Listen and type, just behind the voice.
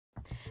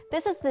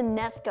This is the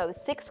Nesco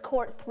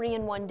 6-quart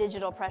 3-in-1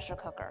 digital pressure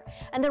cooker.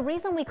 And the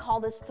reason we call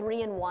this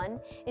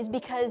 3-in-1 is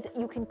because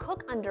you can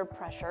cook under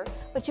pressure,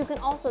 but you can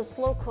also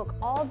slow cook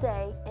all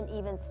day and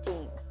even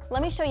steam.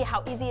 Let me show you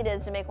how easy it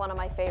is to make one of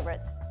my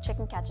favorites,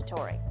 chicken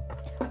cacciatore.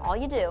 All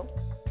you do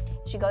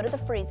is you go to the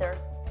freezer.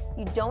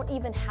 You don't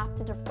even have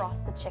to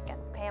defrost the chicken.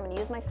 Okay, I'm gonna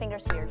use my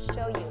fingers here to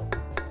show you.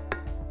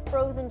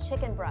 Frozen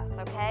chicken breasts,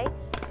 okay?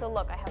 So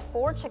look, I have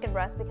 4 chicken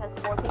breasts because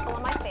 4 people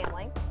in my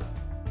family.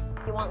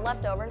 If you want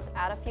leftovers,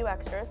 add a few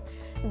extras.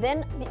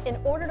 Then, in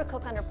order to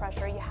cook under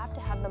pressure, you have to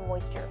have the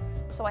moisture.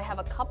 So I have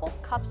a couple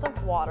cups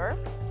of water.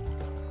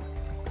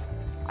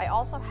 I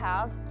also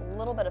have a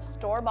little bit of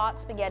store-bought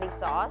spaghetti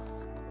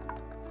sauce.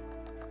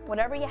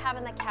 Whatever you have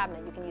in the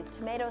cabinet, you can use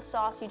tomato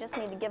sauce. You just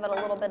need to give it a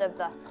little bit of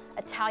the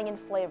Italian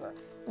flavor.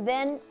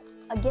 Then,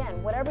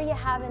 again, whatever you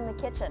have in the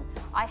kitchen.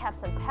 I have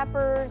some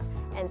peppers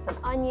and some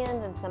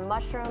onions and some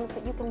mushrooms,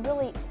 but you can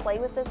really play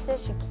with this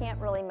dish. You can't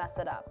really mess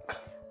it up.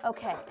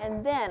 Okay,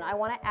 and then I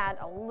want to add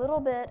a little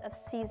bit of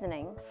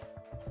seasoning.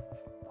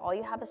 All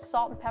you have is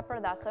salt and pepper,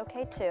 that's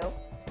okay too.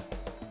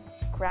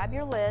 Grab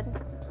your lid,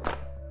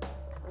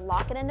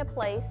 lock it into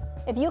place.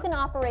 If you can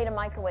operate a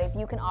microwave,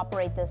 you can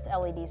operate this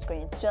LED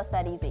screen. It's just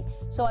that easy.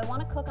 So I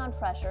want to cook on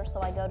pressure,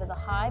 so I go to the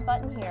high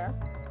button here,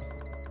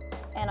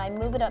 and I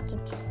move it up to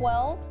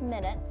 12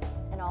 minutes,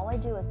 and all I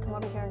do is come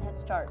over here and hit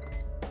start.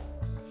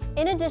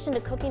 In addition to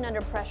cooking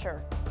under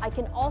pressure, I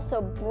can also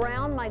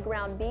brown my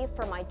ground beef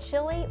for my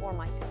chili or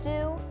my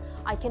stew.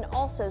 I can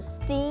also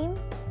steam,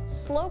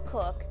 slow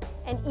cook,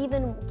 and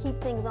even keep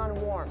things on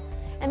warm.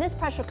 In this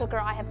pressure cooker,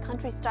 I have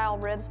country style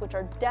ribs, which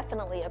are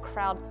definitely a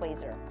crowd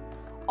pleaser.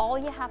 All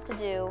you have to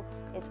do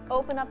is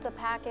open up the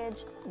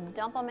package,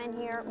 dump them in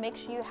here, make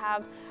sure you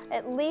have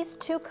at least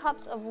 2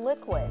 cups of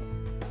liquid,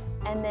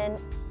 and then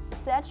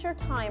set your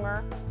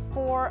timer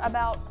for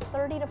about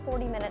 30 to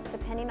 40 minutes,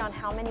 depending on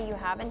how many you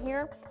have in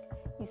here.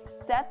 You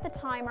set the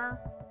timer,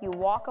 you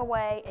walk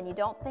away, and you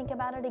don't think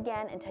about it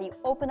again until you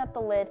open up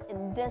the lid,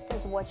 and this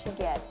is what you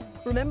get.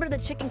 Remember the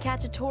chicken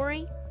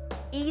cacciatore?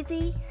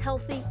 Easy,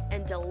 healthy,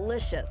 and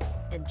delicious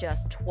in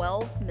just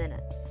 12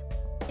 minutes.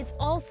 It's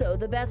also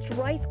the best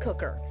rice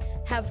cooker.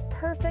 Have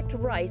perfect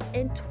rice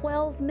in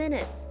 12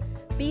 minutes,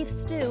 beef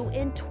stew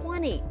in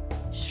 20,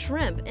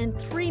 shrimp in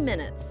 3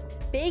 minutes,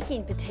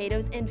 baking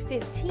potatoes in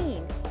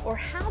 15, or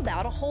how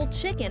about a whole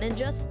chicken in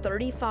just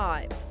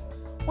 35?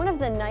 One of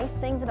the nice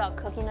things about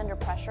cooking under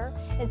pressure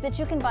is that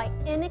you can buy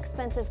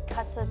inexpensive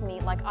cuts of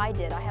meat like I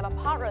did. I have a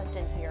pot roast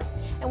in here.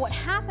 And what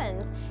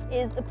happens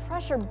is the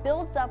pressure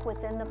builds up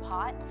within the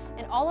pot,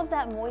 and all of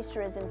that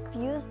moisture is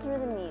infused through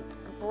the meats,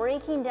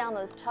 breaking down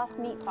those tough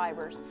meat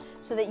fibers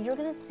so that you're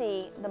gonna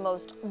see the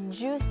most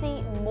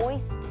juicy,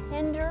 moist,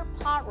 tender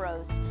pot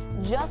roast,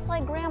 just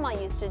like Grandma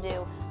used to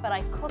do, but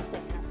I cooked it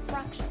in a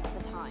fraction of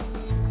the time.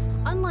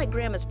 Unlike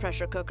Grandma's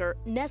pressure cooker,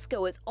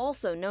 Nesco is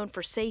also known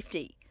for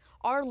safety.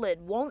 Our lid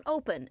won't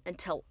open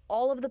until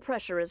all of the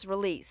pressure is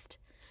released.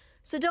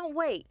 So don't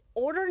wait.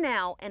 Order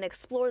now and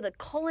explore the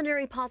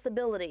culinary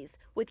possibilities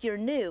with your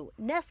new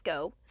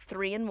Nesco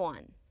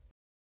 3-in-1.